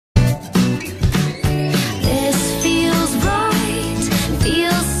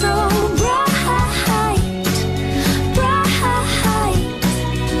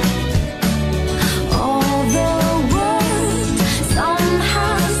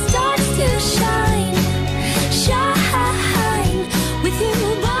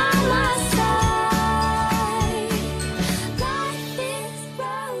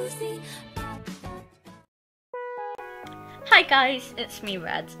guys, it's me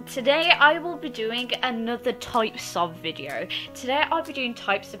Red. Today I will be doing another types of video. Today I'll be doing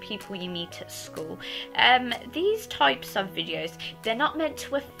types of people you meet at school. These types of videos, they're not meant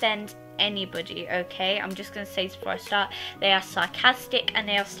to offend anybody, okay? I'm just going to say this before I start. They are sarcastic and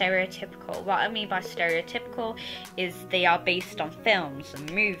they are stereotypical. What I mean by stereotypical is they are based on films and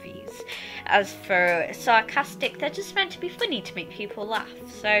movies. As for sarcastic, they're just meant to be funny to make people laugh.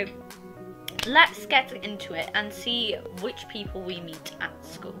 So let's get into it and see which people we meet at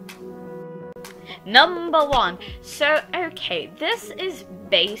school. Number 1. So, okay, this is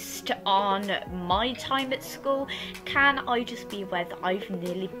based on my time at school. Can I just be aware that I've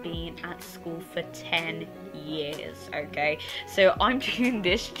nearly been at school for 10 years, okay? So I'm doing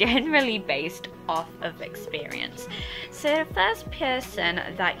this generally based off of experience. So the first person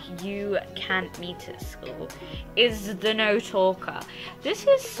that you can meet at school is the no talker. This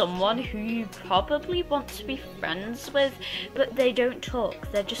is someone who you probably want to be friends with, but they don't talk.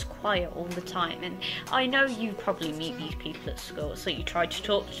 They're just quiet all the time. And I know you probably meet these people at school, so you try to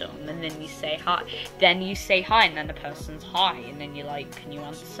talk to them and then you say hi. Then you say hi and then the person's hi and then you're like, can you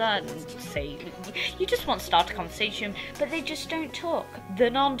answer? And say, you just want to start a conversation, but they just don't talk. The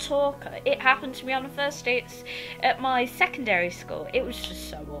non-talker. It happened to me on the first dates at my secondary school. It was just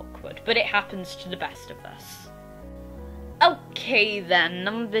so awkward, but it happens to the best of us. Okay then,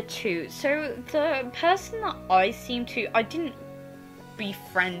 number 2. So the person that I didn't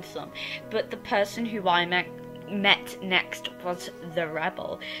befriend them, but the person who I met next was the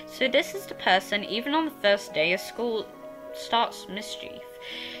rebel. So this is the person, even on the first day of school, starts mischief.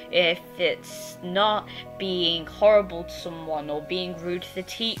 If it's not being horrible to someone or being rude to the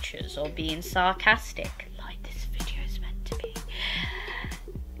teachers or being sarcastic, like this video is meant to be,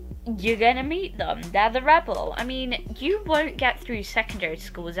 you're gonna meet them. They're the rebel. I mean, you won't get through secondary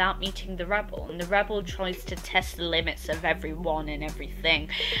school without meeting the rebel, and the rebel tries to test the limits of everyone and everything.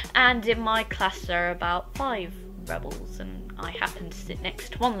 And in my class there are about 5 rebels, and I happen to sit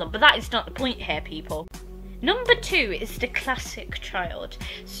next to one of them, but that is not the point here, people. Number 2 is the classic child.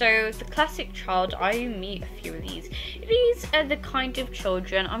 So the classic child, I meet a few of these. These are the kind of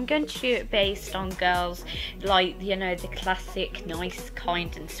children, I'm going to do it based on girls, like, you know, the classic, nice,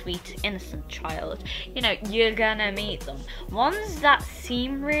 kind and sweet, innocent child. You know, you're gonna meet them. Ones that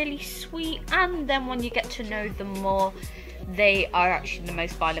seem really sweet, and then when you get to know them more, they are actually the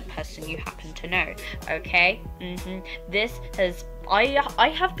most violent person you happen to know, okay? This has,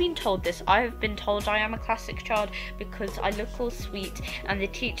 I have been told this. I have been told I am a classic child because I look all sweet and the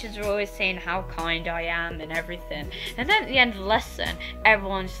teachers are always saying how kind I am and everything. And then at the end of the lesson,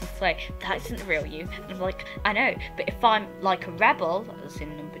 everyone's just like, that isn't the real you. And I'm like, I know, but if I'm like a rebel, as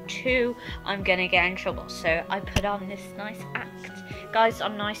in number 2, I'm gonna get in trouble. So I put on this nice act. Guys,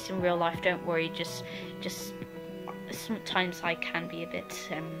 I'm nice in real life, don't worry, just sometimes I can be a bit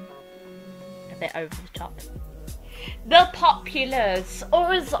over the top. The populars,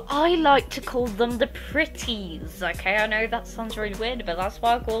 or as I like to call them, the pretties. Okay, I know that sounds really weird, but that's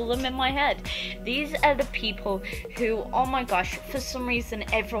why I call them in my head. These are the people who, oh my gosh, for some reason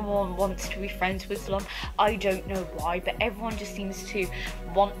everyone wants to be friends with them. I don't know why, but everyone just seems to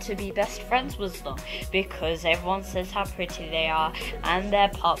want to be best friends with them because everyone says how pretty they are and they're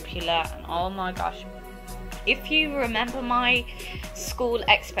popular, and oh my gosh. If you remember my school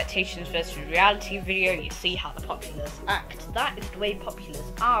expectations versus reality video, you see how the populars act. That is the way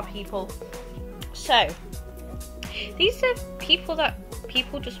populars are, people. So, these are people that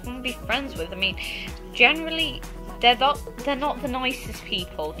people just want to be friends with. I mean, generally, they're not the nicest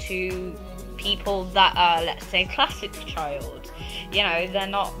people to people that are, let's say, classic child. You know, they're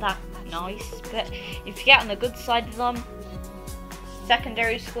not that nice. But if you get on the good side of them,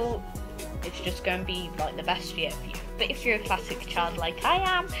 secondary school, it's just going to be like the best year for you. But if you're a classic child like I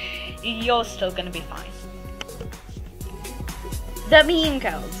am, you're still going to be fine. The mean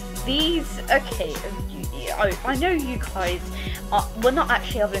girls. These, okay, I know you guys we're not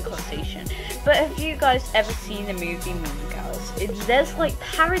actually having a conversation, but have you guys ever seen the movie Mean Girls? There's like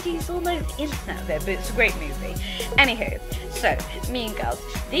parodies all over the internet of it, but it's a great movie. Anywho, so Mean Girls.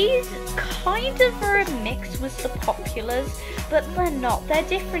 These kind of are a mix with the populars, but they're not. They're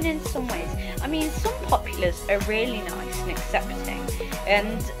different in some ways. I mean, some populars are really nice and accepting,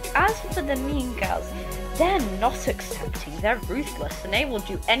 and as for the Mean Girls, they're not accepting, they're ruthless, and they will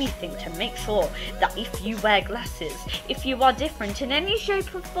do anything to make sure that if you wear glasses, if you are different in any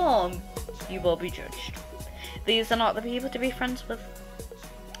shape or form, you will be judged. These are not the people to be friends with.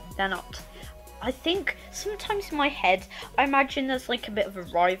 They're not. I think sometimes in my head, I imagine there's like a bit of a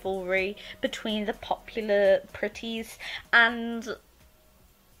rivalry between the popular pretties and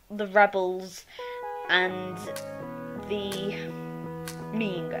the rebels and the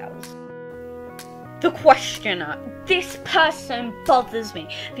Mean Girls. The questioner. This person bothers me.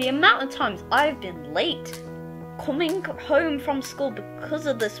 The amount of times I've been late coming home from school because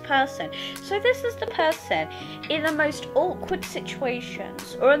of this person. So this is the person in the most awkward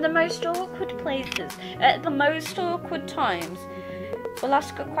situations, or in the most awkward places, at the most awkward times, will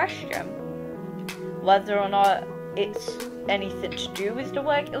ask a question. Whether or not it's anything to do with the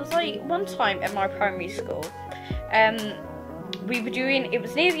work. It was like one time at my primary school, it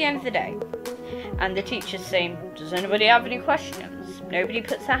was near the end of the day, and the teacher's saying, does anybody have any questions? Nobody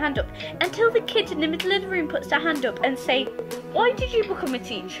puts their hand up, until the kid in the middle of the room puts their hand up and say, why did you become a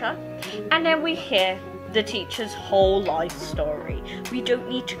teacher? And then we hear the teacher's whole life story. We don't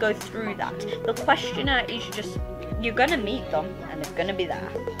need to go through that. The questioner is just, you're gonna meet them and they're gonna be there.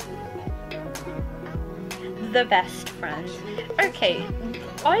 The best friend. Okay,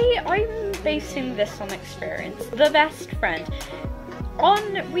 I'm basing this on experience. The best friend.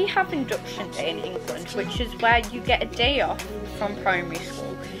 We have induction day in England, which is where you get a day off from primary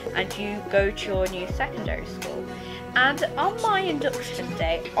school and you go to your new secondary school. And on my induction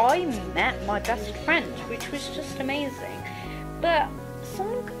day, I met my best friend, which was just amazing. But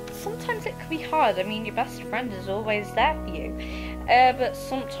sometimes it can be hard. I mean, your best friend is always there for you. But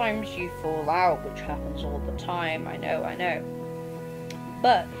sometimes you fall out, which happens all the time. I know.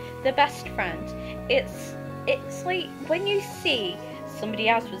 But the best friend, it's like when you see somebody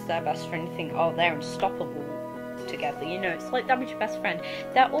else was their best friend, you think, oh, they're unstoppable together. You know, it's like that with your best friend.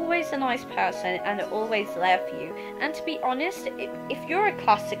 They're always a nice person and they're always there for you. And to be honest, if you're a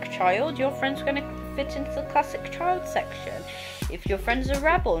classic child, your friend's going to fit into the classic child section. If your friend's a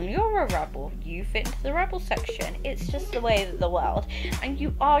rebel and you're a rebel, you fit into the rebel section. It's just the way of the world, and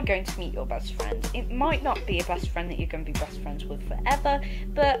you are going to meet your best friend. It might not be a best friend that you're going to be best friends with forever,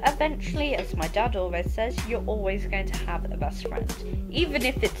 but eventually, as my dad always says, you're always going to have a best friend. Even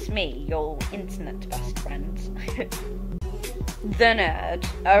if it's me, your internet best friend. The nerd.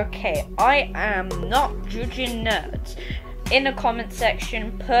 Okay, I am not judging nerds. In the comment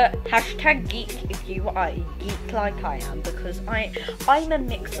section, put #geek if you are a geek like I am, because I'm a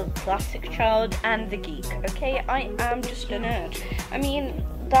mix of classic child and the geek, okay? I am just a nerd. I mean,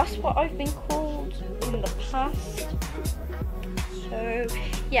 that's what I've been called in the past. So,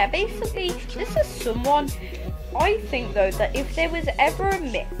 yeah, basically, this is someone, I think though, that if there was ever a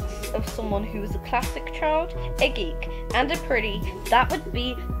mix of someone who was a classic child, a geek, and a pretty, that would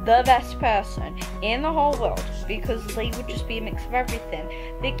be the best person in the whole world, because they would just be a mix of everything.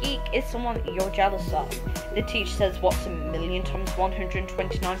 The geek is someone that you're jealous of. The teacher says, what's a million times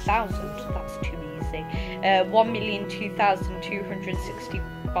 129,000? That's too easy.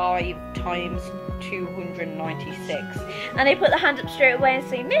 1,002,265 times 296. And they put their hand up straight away and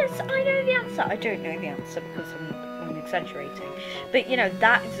say, Miss, I know the answer. I don't know the answer because I'm exaggerating. But you know,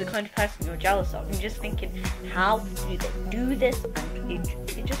 that is the kind of person you're jealous of. You're just thinking, how do they do this? And it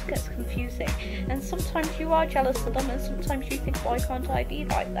just gets confusing. And sometimes you are jealous of them, and sometimes you think, why can't I be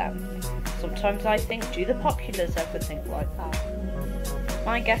like them? Sometimes I think, do the populars ever think like that?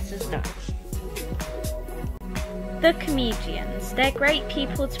 My guess is no. The comedians. They're great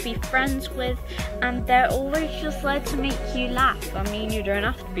people to be friends with, and they're always just there to make you laugh. I mean, you don't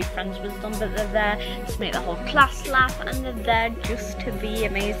have to be friends with them, but they're there to make the whole class laugh, and they're there just to be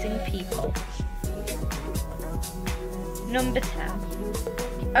amazing people. Number 10.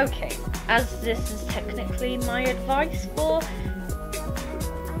 Okay, as this is technically my advice for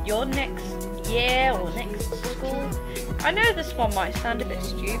your next year or next school, I know this one might sound a bit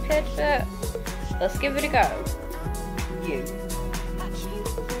stupid, but let's give it a go. You.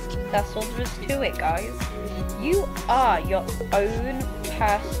 That's all there is to it, guys. You are your own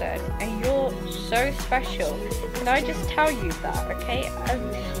person and you're so special. Can I just tell you that, okay?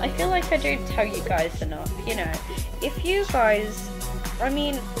 I feel like I don't tell you guys enough, you know. If you guys, I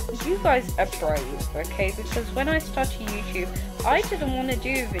mean, you guys are brave, okay? Because when I started YouTube, I didn't want to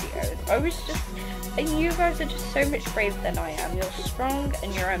do videos. I was just, and you guys are just so much braver than I am. You're strong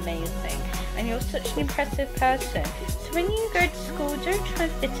and you're amazing. And you're such an impressive person. So when you go to school, don't try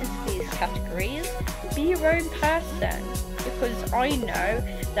and fit into these categories. Be your own person. Because I know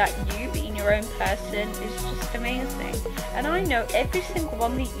that you being your own person is just amazing. And I know every single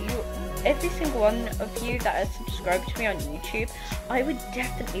one of you that has subscribed to me on YouTube, I would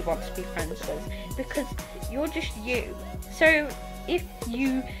definitely want to be friends with. Because you're just you. So if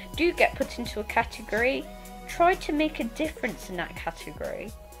you do get put into a category, try to make a difference in that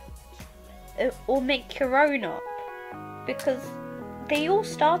category. Or make your own up, because they all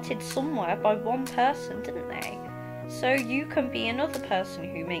started somewhere by one person, didn't they? so you can be another person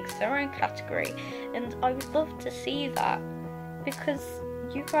who makes their own category, and I would love to see that, because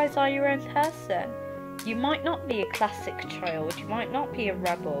you guys are your own person. You might not be a classic child, you might not be a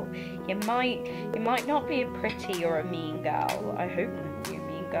rebel, you might not be a pretty or a mean girl. I hope none of you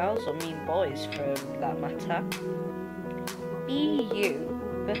mean girls or mean boys for that matter. Be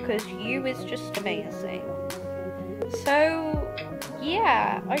you, because you is just amazing. So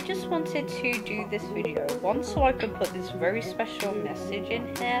yeah, I just wanted to do this video, one, so I could put this very special message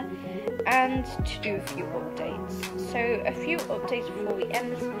in here, and to do a few updates. So a few updates before we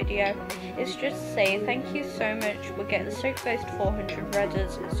end this video is just to say thank you so much. We're getting so close to 400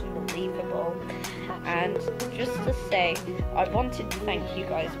 redders, it's unbelievable. And just to say, I wanted to thank you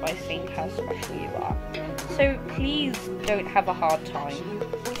guys by saying how special you are. So please don't have a hard time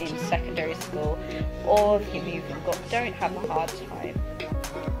in secondary school, or if you're moving up, don't have a hard time.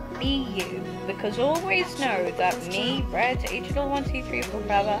 Be you, because always know that me, Red, AGLF,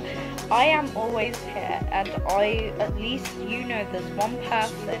 forever, I am always here, and at least you know there's one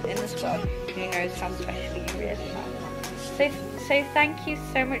person in this world who knows how special you really are. So thank you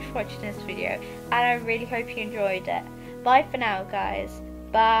so much for watching this video, and I really hope you enjoyed it. Bye for now, guys.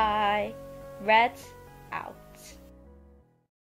 Bye. Red.